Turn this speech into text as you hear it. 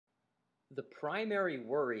The primary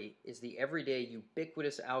worry is the everyday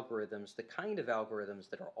ubiquitous algorithms, the kind of algorithms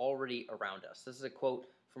that are already around us. This is a quote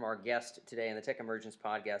from our guest today on the Tech Emergence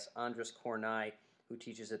podcast, Andras Kornai, who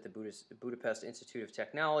teaches at the Budapest Institute of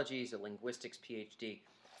Technology. He's a linguistics PhD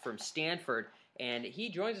from Stanford. And he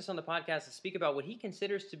joins us on the podcast to speak about what he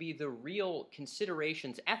considers to be the real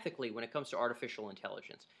considerations ethically when it comes to artificial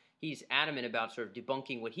intelligence. He's adamant about sort of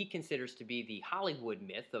debunking what he considers to be the Hollywood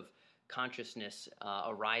myth of consciousness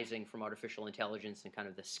arising from artificial intelligence and kind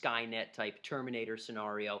of the Skynet type Terminator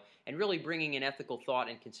scenario, and really bringing in ethical thought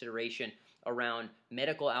and consideration around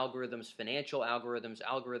medical algorithms, financial algorithms,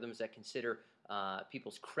 algorithms that consider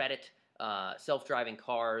people's credit, self-driving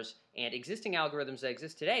cars, and existing algorithms that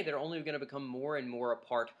exist today that are only going to become more and more a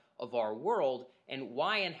part of our world, and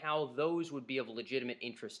why and how those would be of legitimate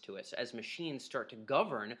interest to us as machines start to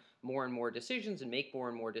govern more and more decisions and make more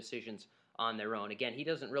and more decisions on their own. Again, he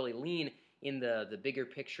doesn't really lean in the bigger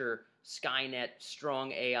picture, Skynet,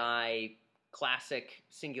 strong AI, classic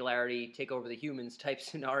singularity, take over the humans type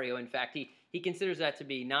scenario. In fact, he considers that to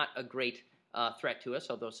be not a great threat to us,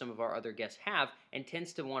 although some of our other guests have, and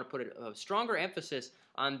tends to want to put a stronger emphasis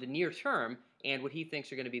on the near term and what he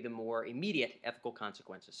thinks are going to be the more immediate ethical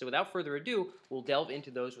consequences. So without further ado, we'll delve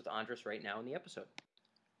into those with Andras right now in the episode.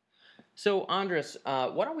 So Andras,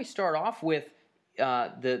 why don't we start off with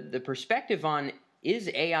the perspective on, is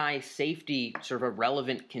AI safety sort of a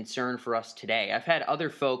relevant concern for us today? I've had other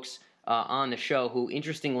folks on the show who,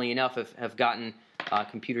 interestingly enough, have gotten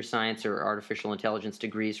computer science or artificial intelligence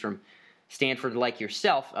degrees from Stanford, like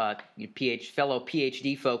yourself, fellow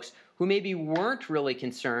PhD folks who maybe weren't really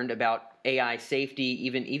concerned about AI safety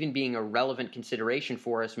even being a relevant consideration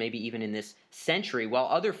for us, maybe even in this century, while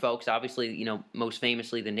other folks, obviously, most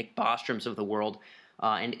famously the Nick Bostroms of the world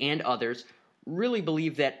and others, really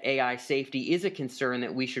believe that AI safety is a concern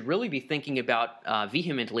that we should really be thinking about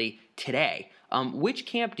vehemently today. Which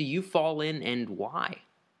camp do you fall in, and why?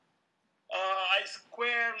 I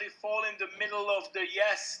squarely fall in the middle of the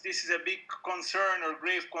yes, this is a big concern or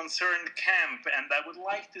grave concern camp, and I would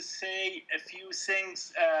like to say a few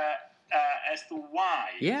things as to why.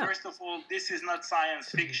 Yeah. First of all, this is not science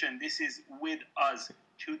fiction. This is with us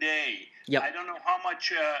today. Yep. I don't know how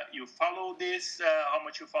much you follow this, how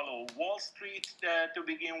much you follow Wall Street to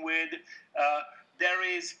begin with.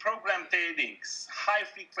 There is program tradings,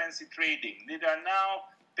 high-frequency trading. That are now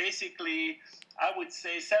basically, I would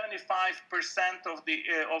say, 75% of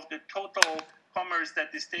the total commerce that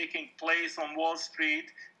is taking place on Wall Street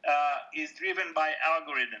is driven by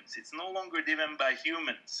algorithms. It's no longer driven by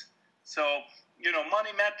humans. So, money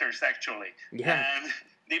matters, actually. Yeah. And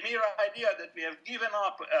the mere idea that we have given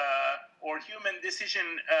up our human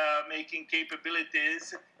decision-making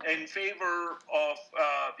capabilities in favor of,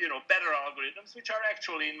 better algorithms, which are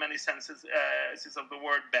actually, in many senses of the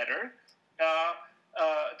word, better,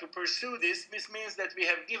 to pursue this means that we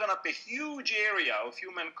have given up a huge area of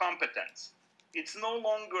human competence. It's no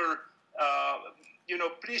longer,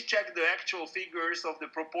 please check the actual figures of the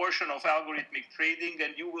proportion of algorithmic trading,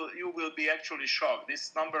 and you will be actually shocked.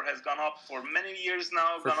 This number has gone up for many years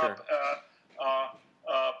now, up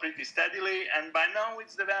pretty steadily, and by now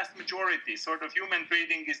it's the vast majority. Sort of human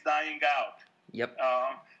trading is dying out. Yep.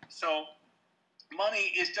 So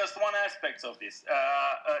money is just one aspect of this.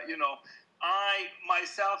 I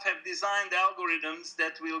myself have designed algorithms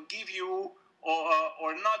that will give you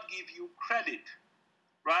or not give you credit,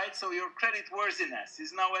 right? So your credit worthiness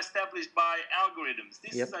is now established by algorithms.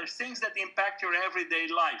 These are things that impact your everyday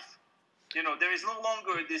life. There is no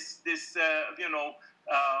longer this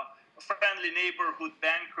friendly neighborhood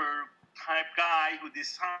banker type guy who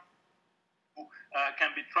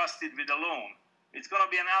can be trusted with a loan. It's going to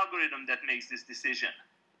be an algorithm that makes this decision.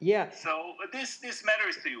 Yeah. So this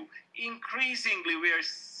matters to you. Increasingly, we are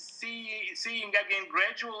seeing again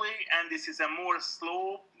gradually, and this is a more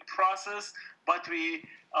slow process, but we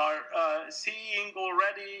are seeing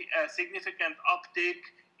already a significant uptick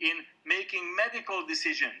in making medical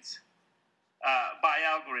decisions by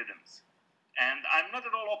algorithms. And I'm not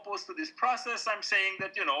at all opposed to this process. I'm saying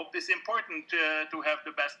that, it's important to have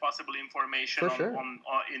the best possible information on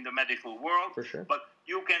in the medical world. For sure. But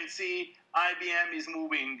you can see IBM is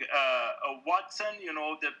moving Watson, the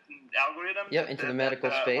algorithm. Yep, into the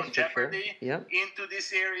medical space, on Jeopardy, for sure. Yep. into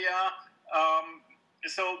this area.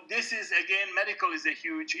 So this is, again, medical is a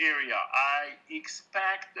huge area. I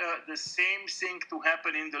expect the same thing to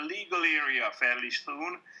happen in the legal area fairly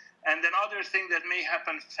soon. And another thing that may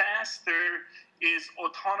happen faster is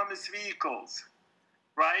autonomous vehicles,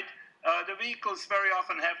 right? the vehicles very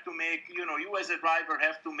often have to make, you as a driver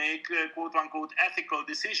have to make quote unquote ethical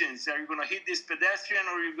decisions. Are you going to hit this pedestrian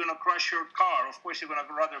or are you going to crush your car? Of course, you're going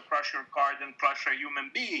to rather crush your car than crush a human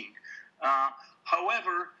being.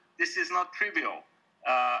 However, this is not trivial.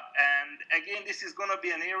 And again, this is going to be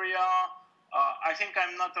an area, I think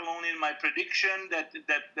I'm not alone in my prediction that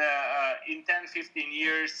in 10, 15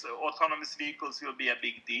 years, autonomous vehicles will be a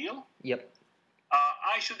big deal. Yep.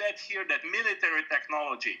 I should add here that military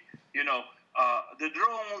technology, the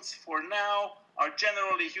drones for now are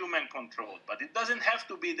generally human controlled, but it doesn't have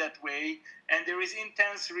to be that way. And there is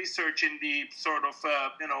intense research in the sort of,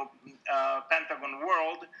 Pentagon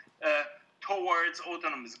world towards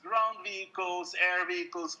autonomous ground vehicles, air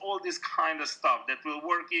vehicles, all this kind of stuff that will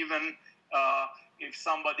work even if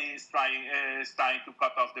somebody is trying to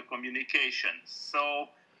cut off the communications. So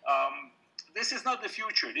this is not the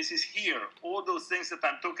future. This is here. All those things that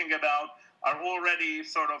I'm talking about are already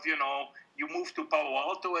sort of, you move to Palo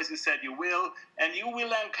Alto, as you said you will, and you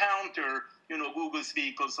will encounter, Google's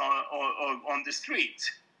vehicles on the street.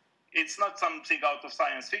 It's not something out of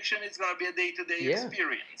science fiction. It's going to be a day-to-day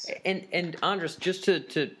experience. And Andras, just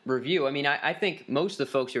to review, I mean, I think most of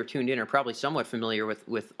the folks who are tuned in are probably somewhat familiar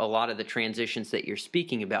with a lot of the transitions that you're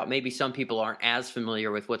speaking about. Maybe some people aren't as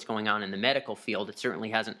familiar with what's going on in the medical field. It certainly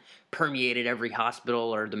hasn't permeated every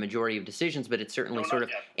hospital or the majority of decisions, but it's certainly sort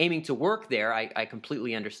of aiming to work there. I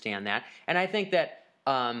completely understand that. And I think that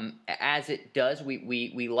as it does,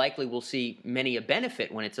 we likely will see many a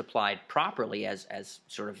benefit when it's applied properly as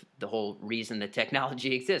sort of the whole reason that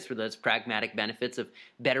technology exists, for those pragmatic benefits of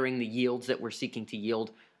bettering the yields that we're seeking to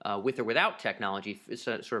yield with or without technology,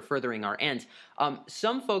 sort of furthering our ends.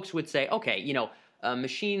 Some folks would say, okay,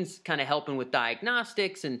 machines kind of helping with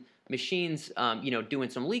diagnostics and machines, doing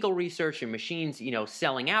some legal research and machines,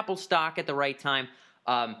 selling Apple stock at the right time,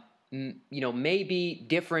 may be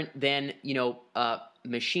different than,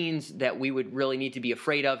 machines that we would really need to be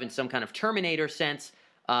afraid of in some kind of Terminator sense,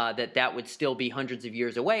 that would still be hundreds of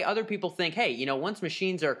years away. Other people think, hey, once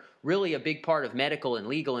machines are really a big part of medical and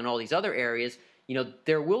legal and all these other areas,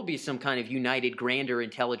 there will be some kind of united, grander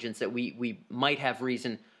intelligence that we might have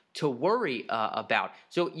reason to worry about.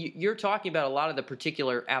 So you're talking about a lot of the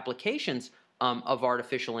particular applications of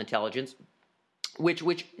artificial intelligence, which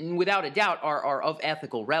without a doubt are of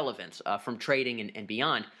ethical relevance from trading and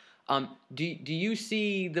beyond. Do you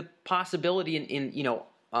see the possibility in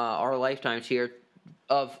our lifetimes here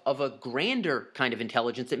of a grander kind of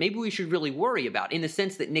intelligence that maybe we should really worry about, in the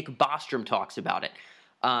sense that Nick Bostrom talks about it,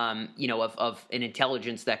 of an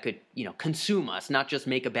intelligence that could consume us, not just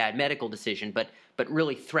make a bad medical decision, but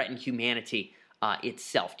really threaten humanity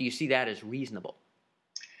itself? Do you see that as reasonable?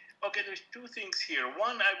 Okay, there's two things here.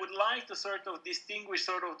 One, I would like to sort of distinguish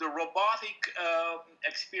sort of the robotic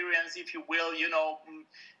experience, if you will,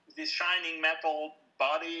 these shining metal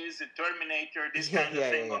bodies, the Terminator, this kind of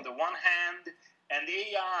thing on the one hand, and the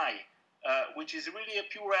AI, which is really a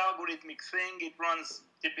pure algorithmic thing. It runs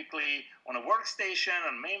typically on a workstation,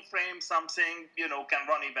 on mainframe, something, can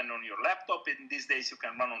run even on your laptop. In these days, you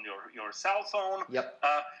can run on your cell phone. Yep.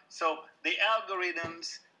 So the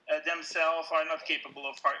algorithms themselves are not capable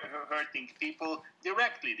of hurting people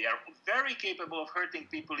directly. They are very capable of hurting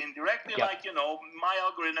people indirectly. Yep. Like, my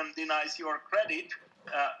algorithm denies your credit.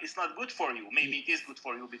 It's not good for you. Maybe it is good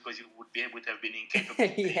for you because you would have been incapable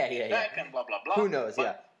of paying back and blah, blah, blah. Who knows,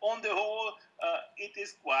 but on the whole, it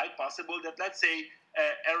is quite possible that, let's say,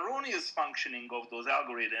 erroneous functioning of those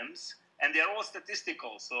algorithms, and they're all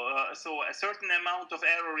statistical, so a certain amount of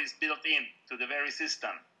error is built in to the very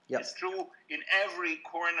system. Yep. It's true in every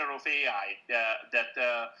corner of AI that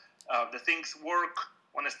the things work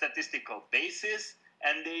on a statistical basis,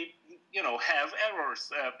 and they, have errors.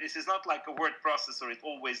 This is not like a word processor. It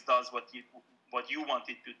always does what you want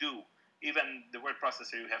it to do. Even the word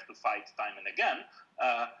processor, you have to fight time and again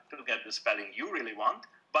to get the spelling you really want.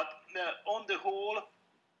 But on the whole,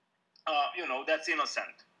 that's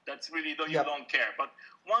innocent. That's really, you don't care. But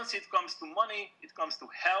once it comes to money, it comes to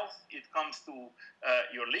health, it comes to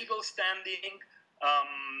your legal standing,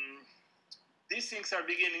 these things are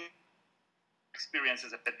beginning experience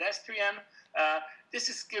as a pedestrian. This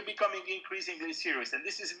is becoming increasingly serious, and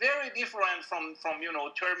this is very different from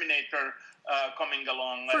Terminator coming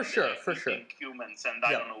along for sure humans and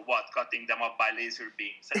I don't know what, cutting them up by laser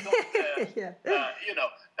beams. I don't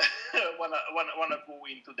want to go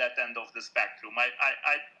into that end of the spectrum.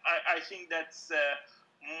 I think that's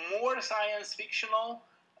more science fictional.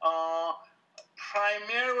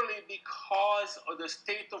 Primarily because of the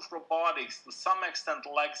state of robotics to some extent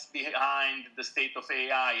lags behind the state of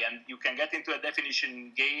AI, and you can get into a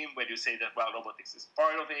definition game where you say that, well, robotics is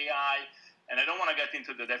part of AI, and I don't want to get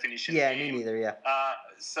into the definition. Yeah, me neither. Yeah.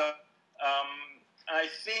 I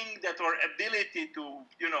think that our ability to,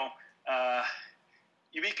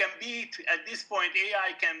 we can beat, at this point,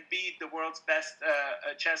 AI can beat the world's best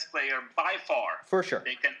chess player by far. For sure.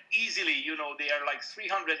 They can easily, they are like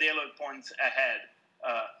 300 elo points ahead.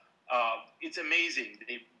 It's amazing.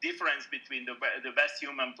 The difference between the best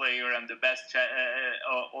human player and the best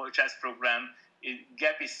chess program,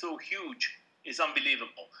 gap is so huge, it's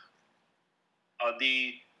unbelievable.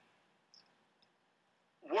 The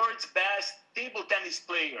world's best table tennis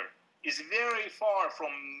player is very far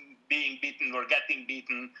from being beaten or getting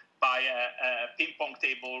beaten by a ping pong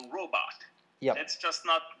table robot. Yep. That's just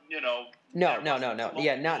not, No.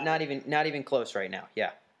 Yeah, not even close right now.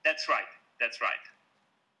 Yeah. That's right.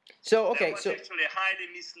 So okay, there was actually a highly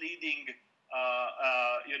misleading,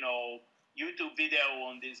 YouTube video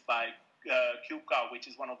on this by KUKA, which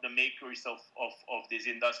is one of the makers of these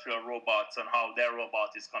industrial robots, on how their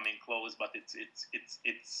robot is coming close, but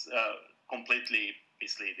it's completely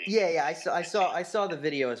misleading. Yeah. I saw the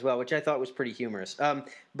video as well, which I thought was pretty humorous. But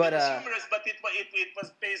it was humorous, but it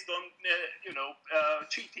was based on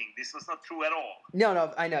cheating. This was not true at all.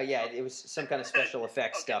 No, I know. Yeah, it was some kind of special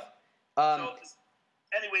effects stuff.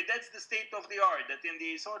 Anyway, that's the state of the art, that in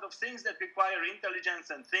the sort of things that require intelligence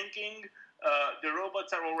and thinking, the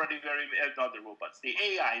robots are already not the robots, the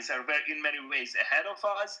AIs are in many ways ahead of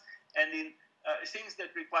us, and in things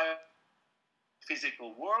that require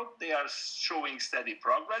physical world, they are showing steady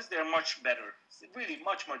progress. They're much better, really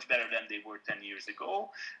much better than they were 10 years ago.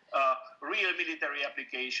 Real military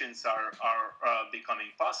applications are becoming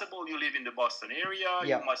possible. You live in the Boston area,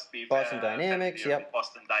 yep. You must be Boston Dynamics, yep.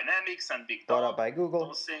 Boston Dynamics and Big Dog. Brought up by Google.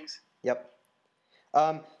 Those things. Yep.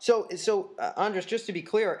 So Andras, just to be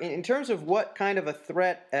clear, in terms of what kind of a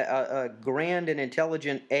threat a grand and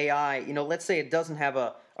intelligent AI, let's say it doesn't have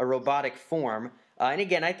a robotic form. And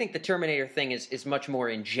again, I think the Terminator thing is much more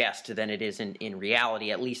in jest than it is in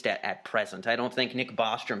reality, at least at present. I don't think Nick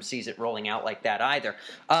Bostrom sees it rolling out like that either.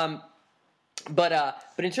 But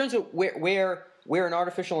in terms of where an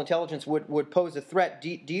artificial intelligence would pose a threat,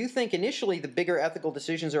 do you think initially the bigger ethical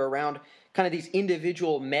decisions are around kind of these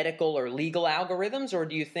individual medical or legal algorithms, or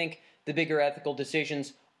do you think the bigger ethical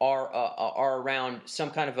decisions are around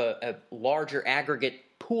some kind of a larger aggregate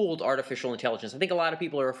pooled artificial intelligence? I think a lot of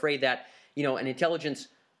people are afraid that an intelligence,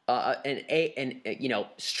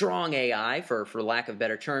 strong AI, for lack of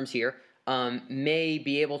better terms here, may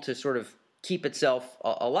be able to sort of keep itself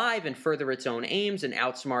alive and further its own aims and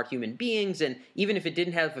outsmart human beings. And even if it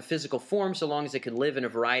didn't have a physical form, so long as it could live in a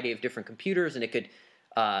variety of different computers and it could,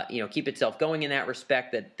 keep itself going in that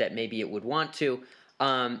respect, that maybe it would want to.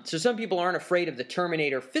 So some people aren't afraid of the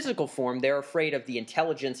Terminator physical form; they're afraid of the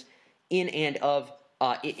intelligence in and of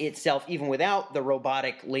itself, even without the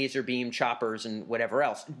robotic laser beam choppers and whatever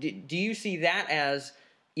else. Do you see that as,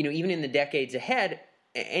 even in the decades ahead,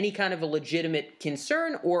 any kind of a legitimate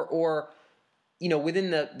concern, or within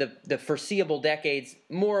the foreseeable decades,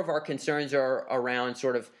 more of our concerns are around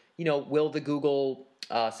sort of, will the Google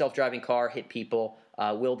self-driving car hit people?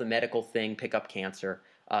 Will the medical thing pick up cancer?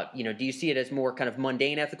 Do you see it as more kind of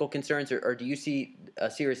mundane ethical concerns, or do you see a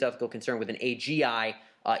serious ethical concern with an AGI,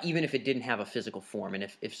 even if it didn't have a physical form, and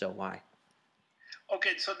if so, why?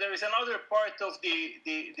 Okay, so there is another part of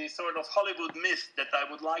the sort of Hollywood myth that I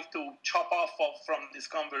would like to chop off from this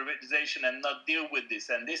conversation and not deal with this,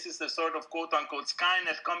 and this is the sort of quote-unquote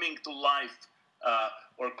Skynet coming to life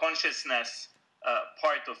or consciousness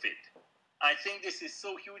part of it. I think this is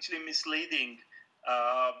so hugely misleading.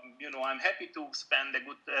 I'm happy to spend a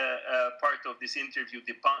good part of this interview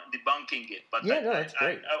debunking it, but that's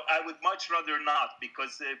great. I would much rather not,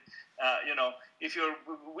 because if you're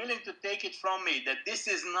willing to take it from me that this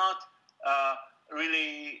is not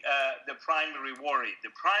really the primary worry.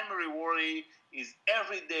 The primary worry is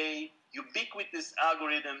everyday ubiquitous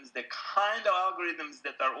algorithms, the kind of algorithms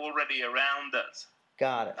that are already around us.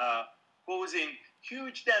 Got it. Posing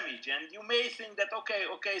huge damage, and you may think that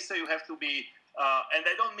okay, so you have to be. And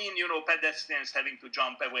I don't mean, pedestrians having to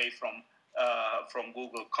jump away from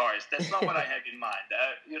Google cars. That's not what I have in mind.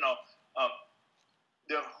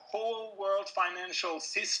 The whole world financial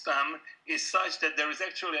system is such that there is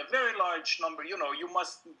actually a very large number. You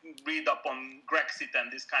must read up on Brexit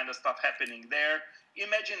and this kind of stuff happening there.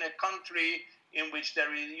 Imagine a country in which the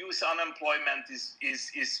youth unemployment is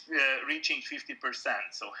reaching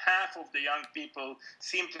 50%. So half of the young people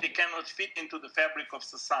simply cannot fit into the fabric of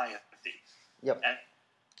society. Yep. And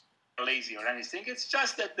lazy or anything. It's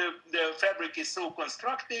just that the fabric is so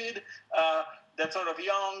constructed that sort of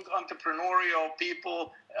young entrepreneurial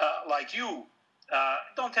people like you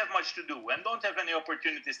don't have much to do and don't have any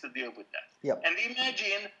opportunities to deal with that. Yep. And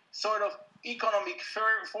imagine sort of economic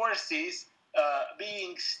forces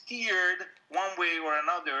being steered one way or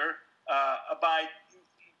another by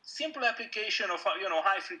simple application of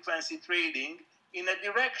high frequency trading in a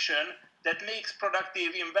direction that makes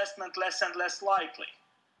productive investment less and less likely,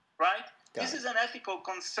 right? This is an ethical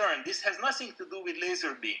concern. This has nothing to do with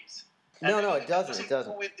laser beams. No, it doesn't. It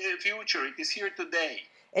doesn't. With the future, it is here today.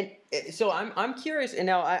 And so I'm curious, and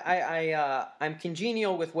now I'm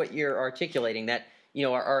congenial with what you're articulating. That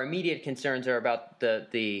our immediate concerns are about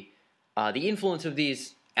the influence of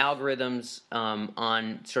these algorithms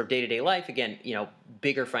on sort of day-to-day life. Again,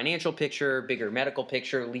 bigger financial picture, bigger medical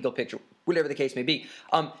picture, legal picture, whatever the case may be.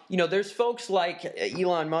 There's folks like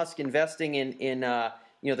Elon Musk investing in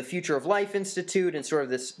the Future of Life Institute and sort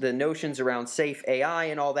of the notions around safe AI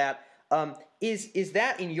and all that. Is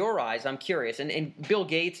that in your eyes? I'm curious. And Bill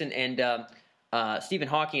Gates and Stephen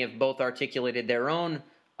Hawking have both articulated their own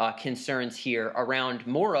concerns here around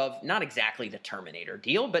more of not exactly the Terminator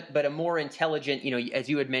deal, but a more intelligent, as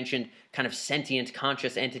you had mentioned, kind of sentient,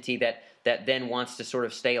 conscious entity that then wants to sort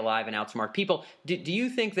of stay alive and outsmart people. Do you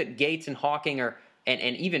think that Gates and Hawking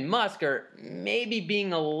and even Musk are maybe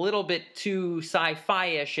being a little bit too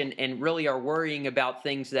sci-fi-ish and really are worrying about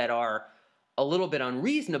things that are a little bit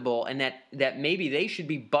unreasonable, and that maybe they should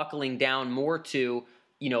be buckling down more to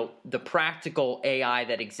the practical AI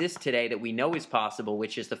that exists today that we know is possible,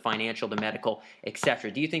 which is the financial, the medical,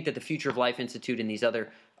 etc. Do you think that the Future of Life Institute and these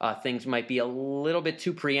other things might be a little bit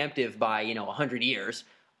too preemptive by 100 years,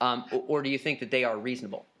 or do you think that they are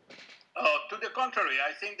reasonable? To the contrary,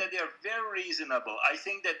 I think that they are very reasonable. I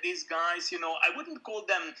think that these guys, I wouldn't call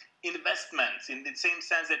them investments in the same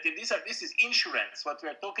sense that this is insurance. What we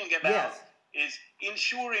are talking about is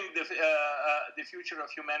insuring the future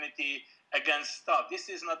of humanity against stuff. This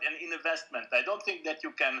is not an investment. I don't think that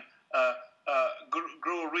you can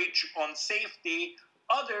grow rich on safety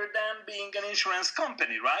other than being an insurance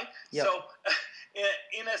company, right? Yep. So,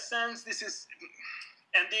 in a sense, this is...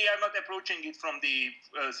 And they are not approaching it from the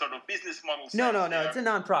sort of business model sense. No. It's a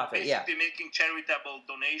nonprofit. Basically making charitable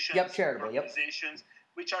donations. Yep, charitable. Organizations,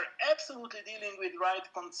 which are absolutely dealing with right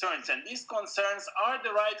concerns. And these concerns are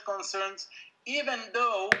the right concerns, even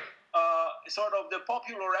though sort of the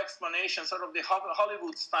popular explanation, sort of the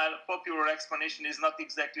Hollywood-style popular explanation is not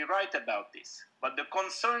exactly right about this. But the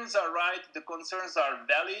concerns are right. The concerns are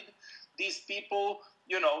valid. These people,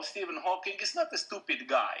 Stephen Hawking is not a stupid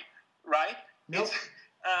guy, right? Nope.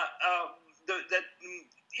 That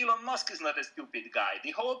Elon Musk is not a stupid guy.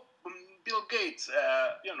 The whole Bill Gates,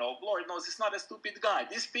 Lord knows, is not a stupid guy.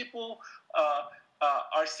 These people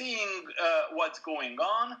are seeing what's going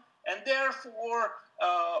on, and therefore,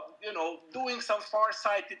 doing some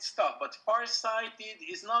far-sighted stuff. But far-sighted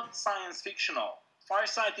is not science fictional.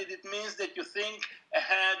 Far-sighted, it means that you think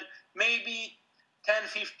ahead, maybe 10,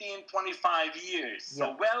 15, 25 years. Yeah.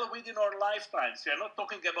 So well within our lifetimes. We are not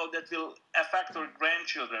talking about that will affect our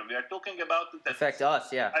grandchildren. We are talking about that affect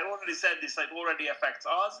us, yeah. I already said this, it already affects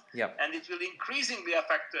us. Yep. And it will increasingly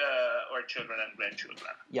affect our children and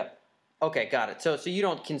grandchildren. Yep. Okay, got it. So you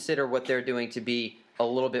don't consider what they're doing to be a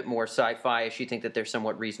little bit more sci-fi-ish. You think that they're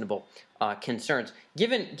somewhat reasonable concerns.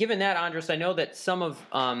 Given that, Andras, I know that some of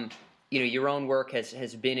your own work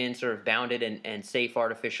has been in sort of bounded and safe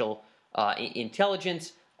artificial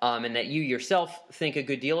intelligence, and that you yourself think a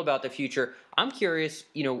good deal about the future. I'm curious,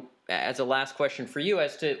 as a last question for you,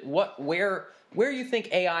 as to where you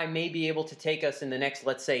think AI may be able to take us in the next,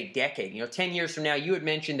 let's say, decade. 10 years from now, you had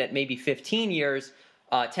mentioned that maybe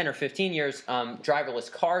 10 or 15 years,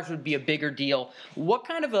 driverless cars would be a bigger deal. What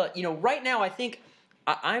kind of right now, I think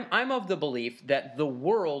I'm of the belief that the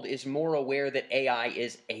world is more aware that AI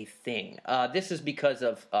is a thing. This is because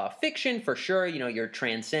of fiction, for sure. Your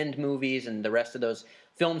Transcend movies and the rest of those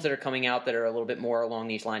films that are coming out that are a little bit more along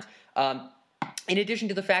these lines. In addition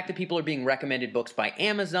to the fact that people are being recommended books by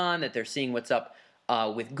Amazon, that they're seeing what's up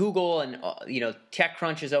with Google, and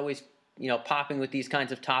TechCrunch is always popping with these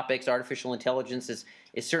kinds of topics. Artificial intelligence is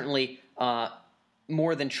certainly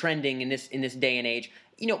more than trending in this day and age.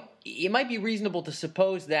 It might be reasonable to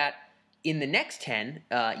suppose that in the next 10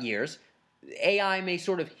 years, AI may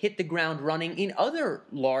sort of hit the ground running in other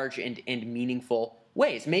large and meaningful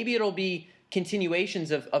ways. Maybe it'll be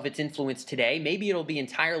continuations of its influence today. Maybe it'll be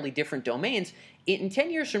entirely different domains. In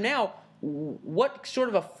 10 years from now, what sort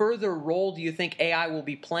of a further role do you think AI will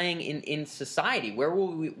be playing in society? Where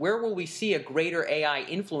will we see a greater AI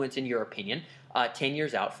influence, in your opinion, 10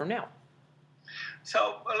 years out from now?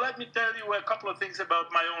 So let me tell you a couple of things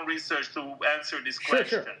about my own research to answer this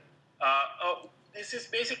question. Sure. this is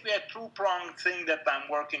basically a two-pronged thing that I'm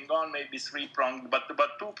working on, maybe three-pronged, but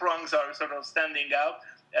two prongs are sort of standing out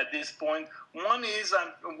at this point. One is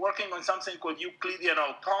I'm working on something called Euclidean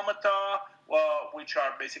automata, which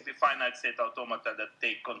are basically finite state automata that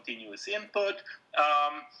take continuous input.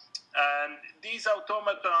 And these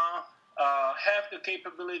automata have the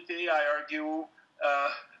capability, I argue,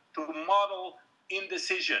 to model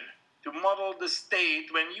indecision, to model the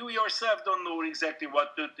state when you yourself don't know exactly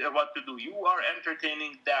what to do. You are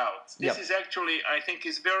entertaining doubts. This is actually, I think,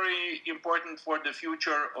 is very important for the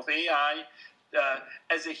future of AI.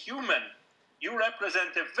 As a human, you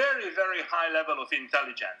represent a very, very high level of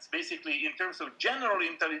intelligence. Basically, in terms of general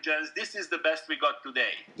intelligence, this is the best we got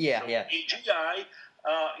today. AGI,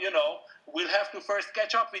 will have to first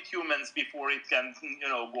catch up with humans before it can,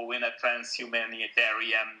 go in a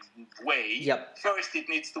transhumanitarian way. First, it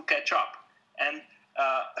needs to catch up. And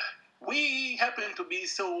we happen to be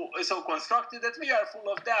so constructed that we are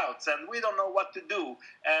full of doubts and we don't know what to do.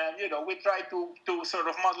 And, we try to sort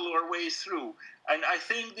of muddle our way through. And I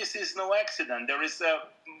think this is no accident. There is a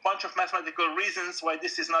bunch of mathematical reasons why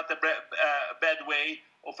this is not a bad way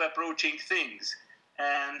of approaching things.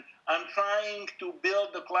 And I'm trying to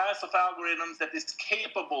build the class of algorithms that is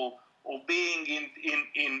capable of being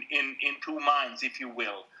in two minds, if you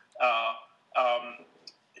will.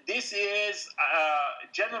 This is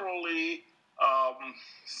generally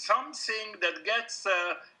something that gets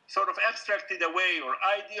sort of abstracted away or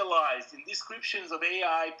idealized. In descriptions of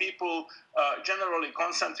AI, people generally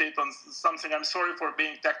concentrate on something. I'm sorry for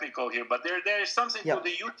being technical here, but there is something called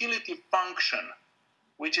the utility function,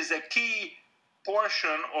 which is a key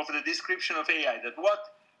portion of the description of AI, that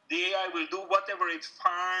what the AI will do, whatever it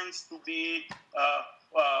finds to be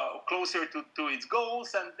closer to its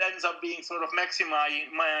goals, and ends up being sort of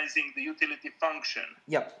maximizing the utility function.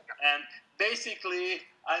 And basically,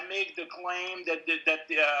 I make the claim that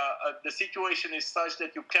the situation is such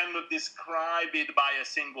that you cannot describe it by a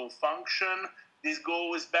single function. This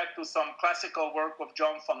goes back to some classical work of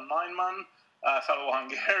John von Neumann, a fellow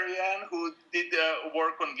Hungarian, who did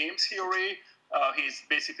work on game theory. He's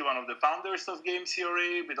basically one of the founders of game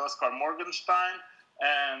theory with Oskar Morgenstern,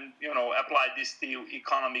 and applied this to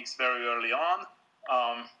economics very early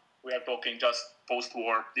on. We are talking just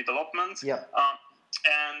post-war developments.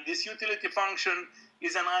 And this utility function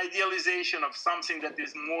is an idealization of something that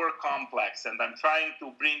is more complex, and I'm trying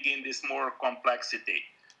to bring in this more complexity.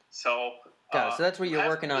 So, so that's what you're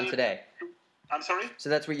working on today. I'm sorry? So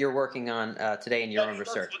that's what you're working on today in your own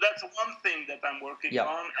research. That's one thing that I'm working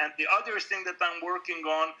on. And the other thing that I'm working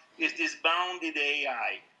on is this bounded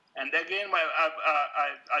AI. And again,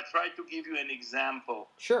 I try to give you an example.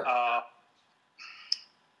 Sure.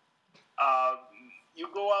 You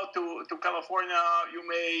go out to California, you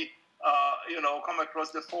may, come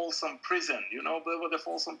across the Folsom Prison. The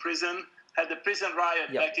Folsom Prison had the prison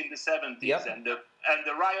riot back in the 70s. And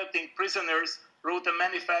the rioting prisoners wrote a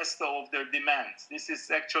manifesto of their demands. This is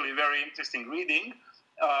actually very interesting reading.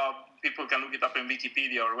 People can look it up in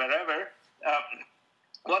Wikipedia or wherever.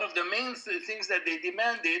 One of the main things that they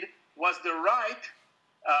demanded was the right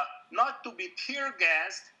not to be tear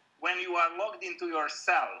gassed when you are locked into your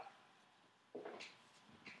cell.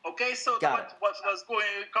 Okay, so what was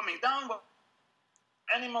coming down was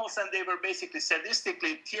animals, and they were basically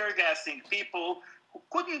sadistically tear gassing people who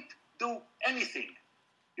couldn't do anything.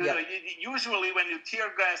 Usually when you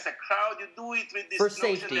tear gas a crowd, you do it with this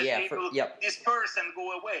notion that people disperse and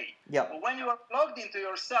go away. But when you are plugged into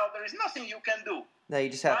your cell, there is nothing you can do. No, you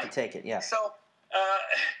just have to take it. So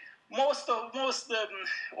most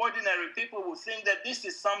ordinary people would think that this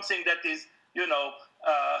is something that is,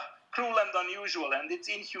 cruel and unusual, and it's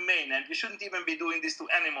inhumane, and we shouldn't even be doing this to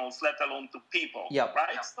animals, let alone to people.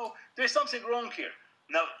 Right? So there's something wrong here.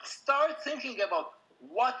 Now start thinking about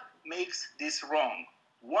what makes this wrong.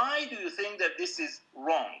 Why do you think that this is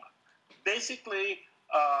wrong? Basically,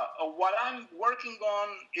 what I'm working on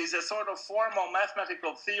is a sort of formal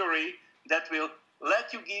mathematical theory that will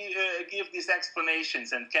let you give these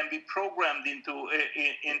explanations and can be programmed into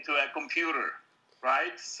a computer,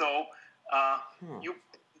 right? So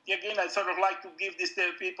again, I sort of like to give this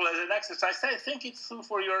to people as an exercise. Think it through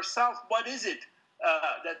for yourself. What is it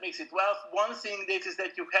that makes it? Well, one thing is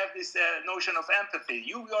that you have this notion of empathy.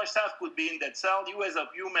 You yourself could be in that cell. You as a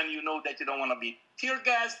human, you know that you don't want to be tear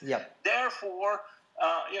gassed. Therefore,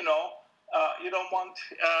 you don't want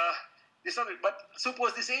this other. But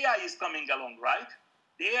suppose this AI is coming along, right?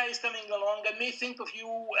 The AI is coming along and may think of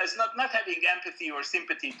you as not having empathy or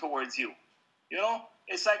sympathy towards you.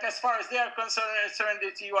 It's like, as far as they are concerned,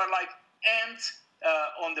 that you are like ants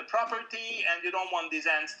on the property, and you don't want these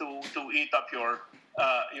ants to eat up your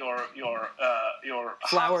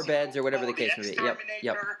flower house, beds or whatever the case may be.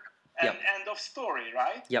 Yep. And end of story,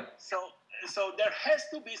 right? Yep. So there has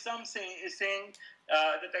to be something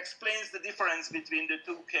that explains the difference between the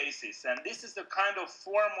two cases, and this is the kind of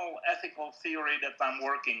formal ethical theory that I'm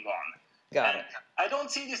working on. Got it. I don't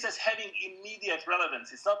see this as having immediate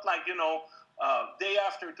relevance. It's not like, day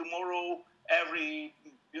after tomorrow, every,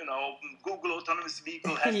 Google autonomous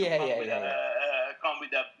vehicle has to come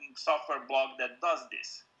with a software block that does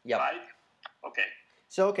this. Yep. Right? Okay.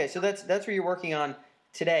 So that's what you're working on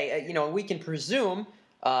today. We can presume,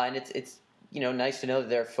 and it's nice to know that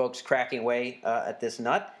there are folks cracking away at this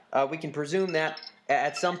nut. We can presume that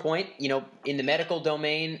at some point, in the medical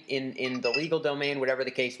domain, in the legal domain, whatever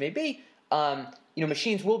the case may be,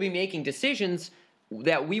 machines will be making decisions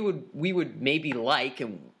that we would maybe like,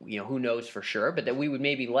 and who knows for sure, but that we would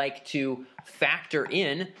maybe like to factor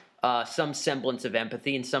in some semblance of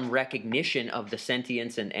empathy and some recognition of the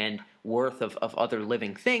sentience and worth of other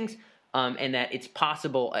living things, and that it's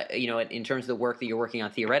possible, in terms of the work that you're working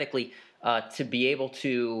on theoretically, to be able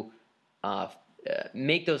to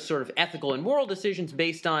make those sort of ethical and moral decisions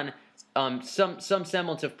based on some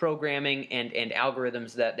semblance of programming and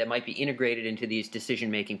algorithms that might be integrated into these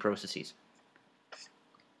decision-making processes.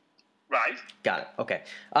 Right. Got it. Okay.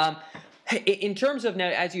 In terms of now,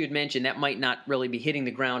 as you had mentioned, that might not really be hitting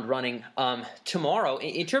the ground running tomorrow.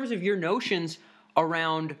 In terms of your notions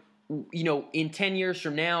around, in 10 years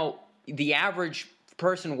from now, the average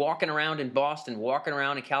person walking around in Boston, walking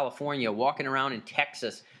around in California, walking around in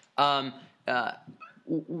Texas,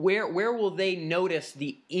 where will they notice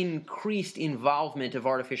the increased involvement of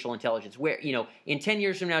artificial intelligence? Where, in 10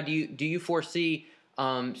 years from now, do you foresee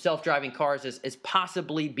self-driving cars as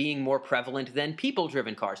possibly being more prevalent than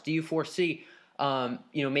people-driven cars? Do you foresee,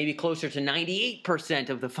 maybe closer to 98%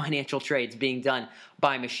 of the financial trades being done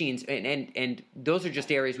by machines? And those are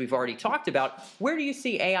just areas we've already talked about. Where do you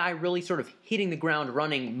see AI really sort of hitting the ground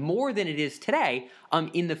running more than it is today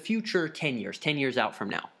in the future 10 years out from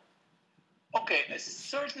now? Okay, a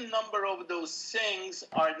certain number of those things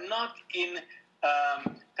are not in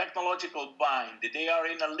technological bind. They are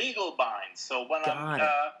in a legal bind. So when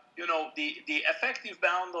the effective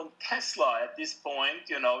bound on Tesla at this point,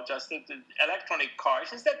 just the electronic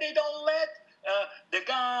cars, is that they don't let the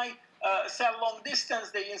guy sell long distance.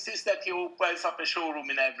 They insist that he opens up a showroom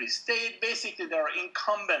in every state. Basically, there are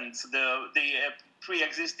incumbents, the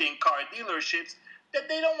pre-existing car dealerships, that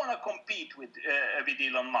they don't want to compete with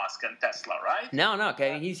Elon Musk and Tesla, right? No,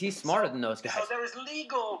 okay, he's smarter than those guys. So there is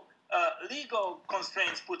legal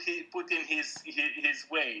constraints put in his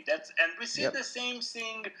way. And we see the same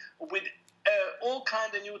thing with all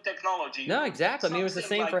kind of new technology. No, exactly. I mean, it was the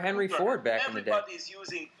same for Henry Ford back in the day. Everybody's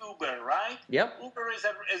using Uber, right? Yep. Uber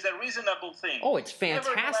is a reasonable thing. Oh, it's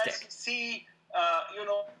fantastic. Nevertheless, see,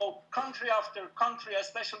 country after country,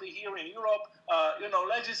 especially here in Europe,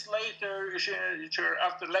 legislature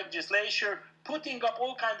after legislature, putting up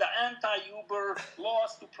all kind of anti-Uber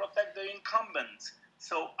laws to protect the incumbents.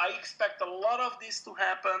 So I expect a lot of this to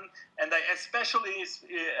happen, and I especially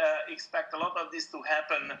expect a lot of this to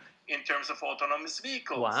happen in terms of autonomous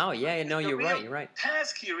vehicles. Wow, yeah, no, you're right.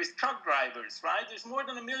 Task here is truck drivers, right? There's more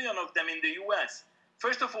than 1 million of them in the U.S.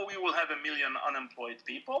 First of all, we will have 1 million unemployed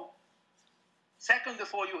people. Second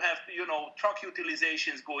of all, you have, truck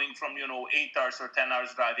utilizations going from, 8 hours or 10 hours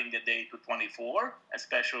driving a day to 24,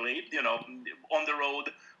 especially, on the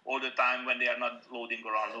road all the time when they are not loading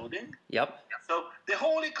or unloading. Yep. So the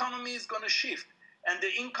whole economy is going to shift, and the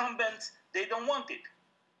incumbents, they don't want it.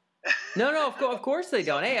 No, of course they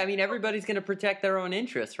don't. Hey, I mean, everybody's going to protect their own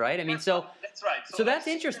interests, right? I mean, that's right. So that's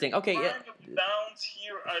interesting. Okay, yeah. The bounds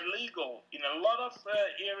here are legal in a lot of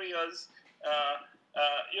areas.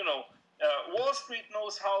 Wall Street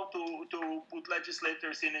knows how to put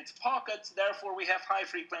legislators in its pockets. Therefore, we have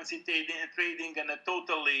high-frequency trading and a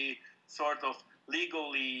totally sort of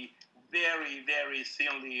legally very, very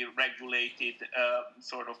thinly regulated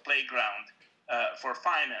sort of playground for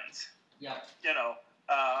finance. Yeah.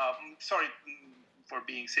 Sorry for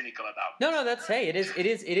being cynical about. No, that's it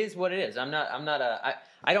is what it is.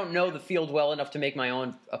 I don't know the field well enough to make my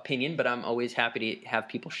own opinion, but I'm always happy to have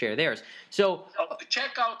people share theirs. So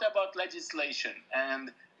check out about legislation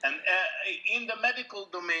and in the medical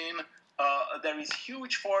domain. There is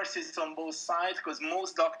huge forces on both sides because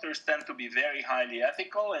most doctors tend to be very highly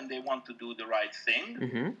ethical and they want to do the right thing.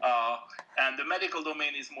 Mm-hmm. And the medical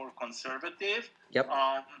domain is more conservative. Yep.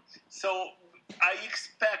 So I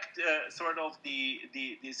expect sort of the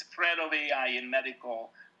spread of AI in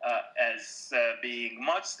medical as being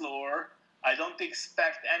much slower I don't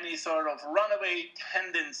expect any sort of runaway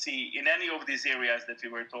tendency in any of these areas that we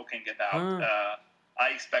were talking about. I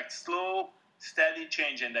expect slow, steady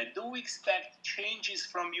change, and I do expect changes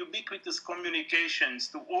from ubiquitous communications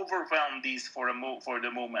to overwhelm these for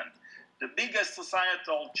the moment. The biggest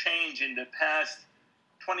societal change in the past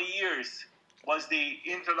 20 years was the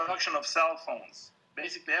introduction of cell phones.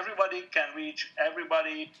 Basically, everybody can reach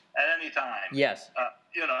everybody at any time. Yes.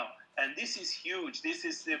 And this is huge. This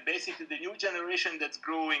is basically the new generation that's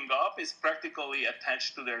growing up is practically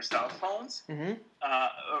attached to their cell phones,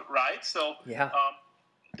 right? So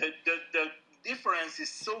the difference is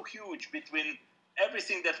so huge between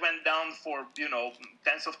everything that went down for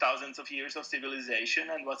tens of thousands of years of civilization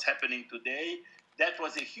and what's happening today. That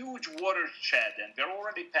was a huge watershed, and we're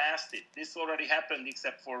already past it. This already happened,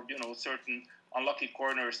 except for certain unlucky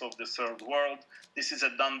corners of the third world. This is a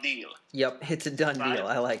done deal. Yep, it's a done deal.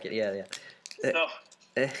 I like it. Yeah. So,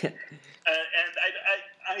 and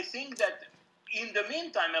I think that in the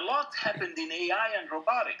meantime, a lot happened in AI and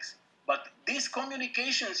robotics. But this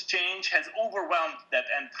communications change has overwhelmed that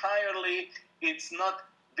entirely. It's not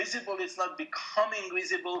visible, it's not becoming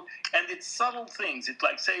visible, and it's subtle things. It's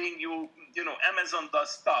like saying Amazon does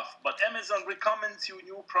stuff, but Amazon recommends you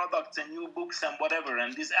new products and new books and whatever,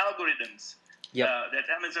 and these algorithms that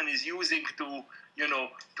Amazon is using to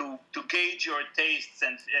gauge your tastes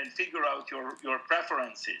and figure out your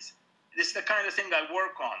preferences. This is the kind of thing I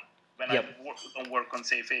work on when I don't work on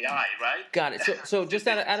Safe AI, right? Got it. So just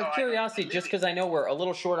out of curiosity, just because I know we're a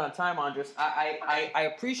little short on time, Andres, I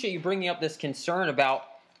appreciate you bringing up this concern about,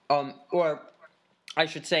 or I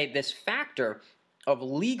should say this factor of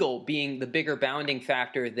legal being the bigger bounding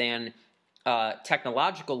factor than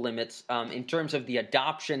technological limits in terms of the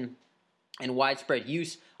adoption and widespread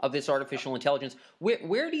use of this artificial intelligence.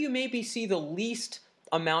 Where do you maybe see the least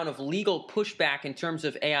amount of legal pushback in terms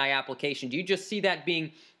of AI application? Do you just see that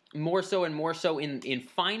being more so and more so in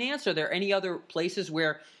finance? Are there any other places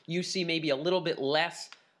where you see maybe a little bit less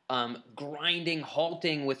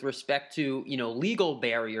halting with respect to legal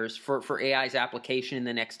barriers for AI's application in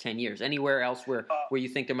the next 10 years? Anywhere else where you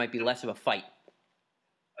think there might be less of a fight?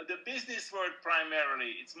 The business world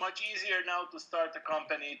primarily. It's much easier now to start a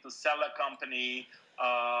company, to sell a company.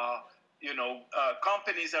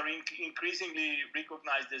 Companies are increasingly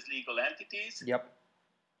recognized as legal entities. Yep.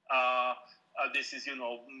 This is,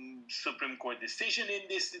 Supreme Court decision in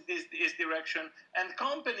this direction. And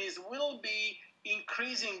companies will be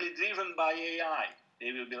increasingly driven by AI.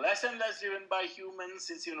 They will be less and less driven by humans.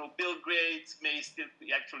 Since Bill Gates may still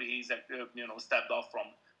he's stepped off from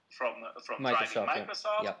Microsoft, driving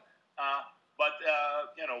Microsoft. Yeah. But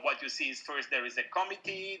what you see is first there is a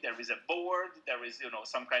committee, there is a board, there is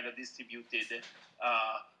some kind of distributed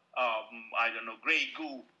gray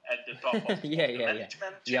goo at the top of the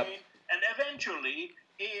management chain. Yep. And eventually,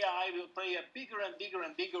 AI will play a bigger and bigger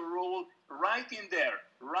and bigger role right in there,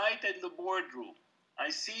 right in the boardroom. I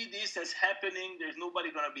see this as happening. There's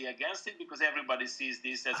nobody going to be against it because everybody sees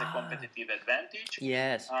this as a competitive advantage.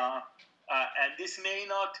 Yes. And this may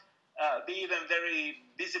not be even very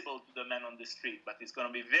visible to the man on the street, but it's going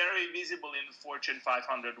to be very visible in the Fortune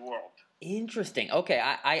 500 world. Interesting. Okay,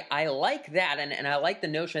 I like that, and I like the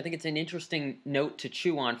notion. I think it's an interesting note to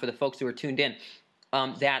chew on for the folks who are tuned in,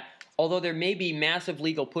 that although there may be massive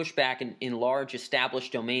legal pushback in large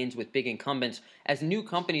established domains with big incumbents, as new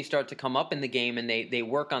companies start to come up in the game and they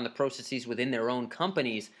work on the processes within their own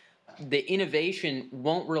companies, the innovation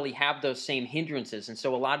won't really have those same hindrances. And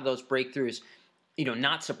so a lot of those breakthroughs,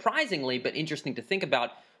 not surprisingly, but interesting to think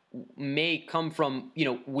about, may come from,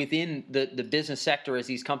 within the business sector as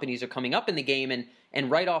these companies are coming up in the game. And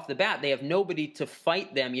right off the bat, they have nobody to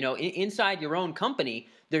fight them. Inside your own company,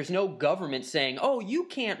 there's no government saying, oh, you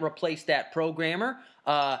can't replace that programmer,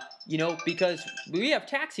 because we have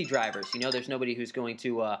taxi drivers. There's nobody who's going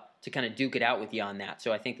to kind of duke it out with you on that.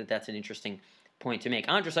 So I think that's an interesting point to make.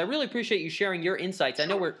 Andres, I really appreciate you sharing your insights. I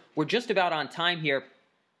know we're just about on time here.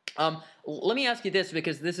 Let me ask you this,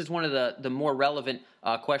 because this is one of the more relevant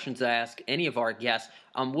questions I ask any of our guests.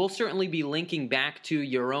 We'll certainly be linking back to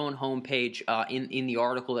your own homepage in the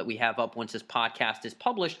article that we have up once this podcast is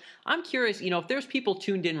published. I'm curious, if there's people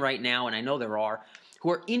tuned in right now, and I know there are, who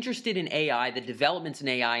are interested in AI, the developments in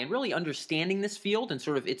AI, and really understanding this field and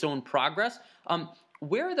sort of its own progress,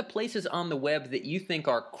 where are the places on the web that you think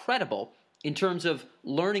are credible in terms of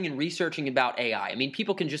learning and researching about AI? I mean,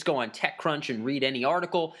 people can just go on TechCrunch and read any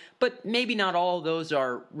article, but maybe not all of those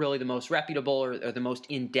are really the most reputable or the most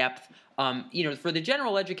in-depth. For the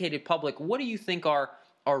general educated public, what do you think are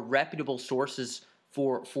reputable sources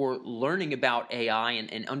for learning about AI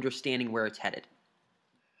and understanding where it's headed?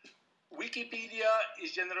 Wikipedia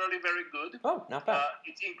is generally very good. Oh, not bad.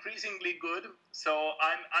 It's increasingly good, so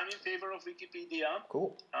I'm in favor of Wikipedia.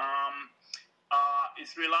 Cool.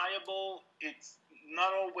 It's reliable. It's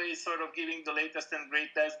not always sort of giving the latest and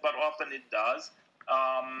greatest, but often it does.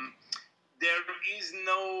 There is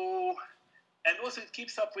no, and also it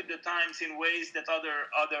keeps up with the times in ways that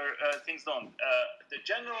other things don't. The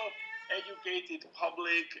general educated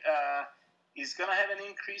public is going to have an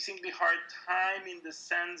increasingly hard time in the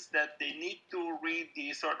sense that they need to read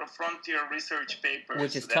the sort of frontier research papers.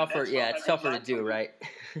 Which is tougher, it's tougher to do, right?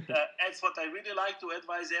 That's what I really like to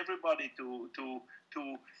advise everybody to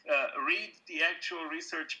read the actual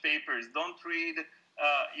research papers. Don't read,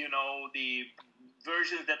 the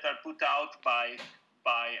versions that are put out by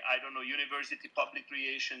I don't know, university public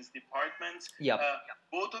relations departments. Yep.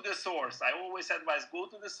 Go to the source. I always advise, go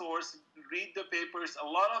to the source, read the papers. A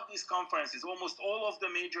lot of these conferences, almost all of the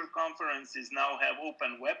major conferences now have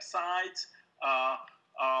open websites.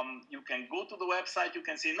 You can go to the website, you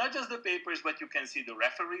can see not just the papers, but you can see the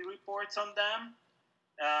referee reports on them.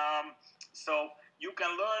 So you can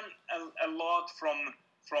learn a lot from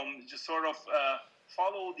just sort of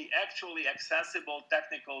follow the actually accessible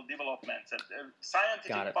technical developments.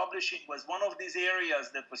 Scientific publishing was one of these areas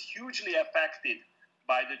that was hugely affected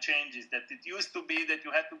by the changes. That it used to be that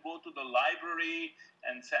you had to go to the library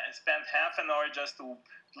and spend half an hour just to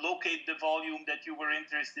locate the volume that you were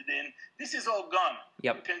interested in. This is all gone.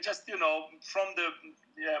 Yep. You can just, from the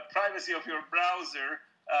privacy of your browser,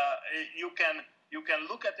 you can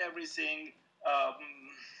look at everything,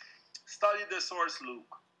 study the source,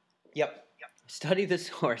 Luke. Yep. Study the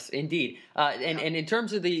source, indeed. And in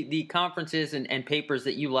terms of the conferences and papers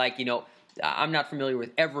that you like, I'm not familiar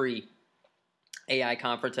with every AI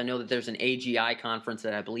conference. I know that there's an AGI conference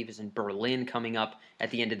that I believe is in Berlin coming up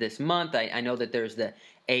at the end of this month. I know that there's the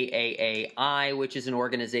AAAI, which is an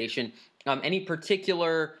organization. Any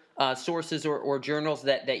particular sources or journals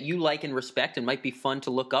that you like and respect and might be fun to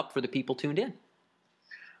look up for the people tuned in?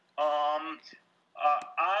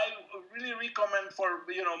 I really recommend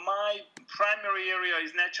my primary area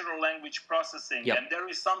is natural language processing. Yep. And there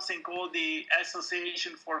is something called the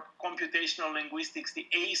Association for Computational Linguistics, the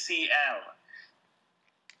ACL.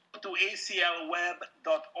 Go to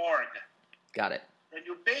aclweb.org. Got it. And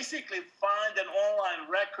you basically find an online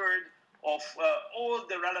record of all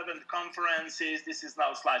the relevant conferences. This is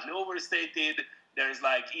now slightly overstated. There's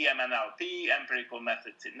like EMNLP, empirical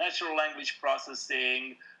methods in natural language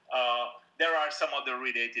processing. There are some other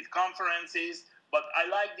related conferences, but I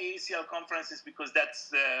like the ACL conferences because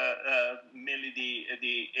that's mainly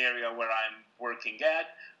the area where I'm working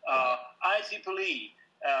at. IEEE,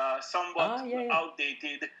 somewhat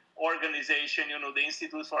outdated organization, the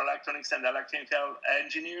Institute for Electronics and Electrical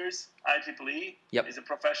Engineers, IEEE, is a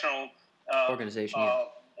professional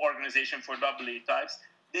organization for EE types.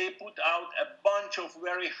 They put out a bunch of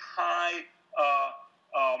very high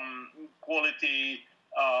quality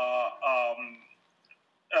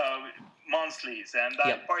monthlies, and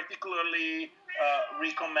I particularly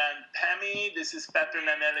recommend PAMI. This is Pattern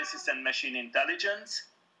Analysis and Machine Intelligence.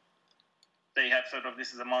 They have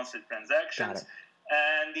this is a monthly transaction.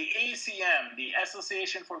 And the ACM, the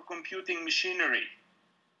Association for Computing Machinery,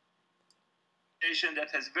 that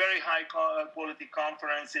has very high quality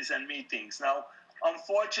conferences and meetings. Now,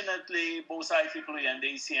 unfortunately, both IEEE and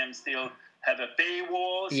ACM still have a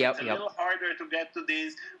paywall, so it's a little harder to get to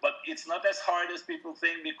these, but it's not as hard as people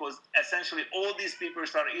think because essentially all these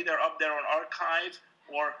papers are either up there on archive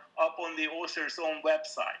or up on the author's own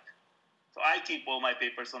website. So I keep all my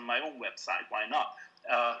papers on my own website. Why not?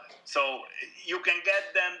 So you can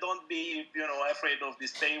get them. Don't be, afraid of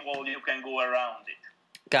this paywall. You can go around it.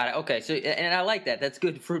 Got it. Okay. So, and I like that. That's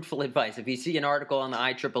good, fruitful advice. If you see an article on the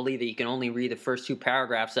IEEE that you can only read the first 2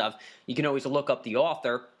 paragraphs of, you can always look up the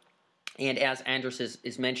author. And as Andras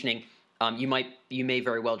is mentioning, you may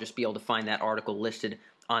very well just be able to find that article listed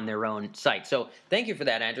on their own site. So thank you for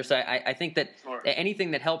that, Andras. I think that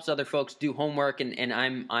anything that helps other folks do homework, and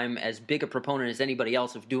I'm as big a proponent as anybody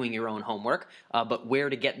else of doing your own homework, but where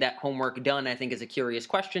to get that homework done, I think, is a curious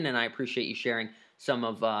question, and I appreciate you sharing some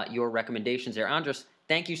of your recommendations there. Andras,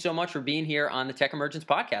 thank you so much for being here on the Tech Emergence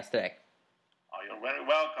podcast today. Oh, you're very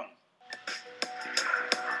welcome.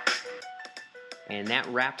 And that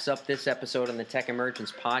wraps up this episode on the Tech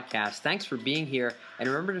Emergence podcast. Thanks for being here, and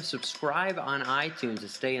remember to subscribe on iTunes to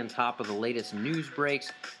stay on top of the latest news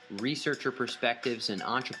breaks, researcher perspectives, and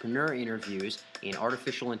entrepreneur interviews in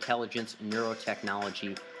artificial intelligence,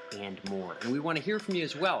 neurotechnology, and more. And we want to hear from you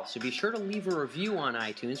as well, so be sure to leave a review on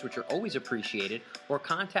iTunes, which are always appreciated, or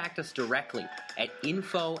contact us directly at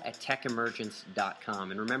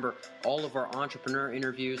info@techemergence.com. And remember, all of our entrepreneur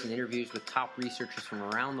interviews and interviews with top researchers from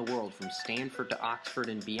around the world, from Stanford to Oxford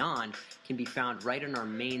and beyond, can be found right on our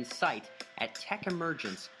main site at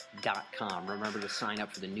techemergence.com. Remember to sign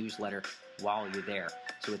up for the newsletter while you're there.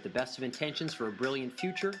 So with the best of intentions for a brilliant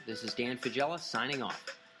future, this is Dan Faggella signing off,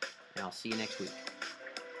 and I'll see you next week.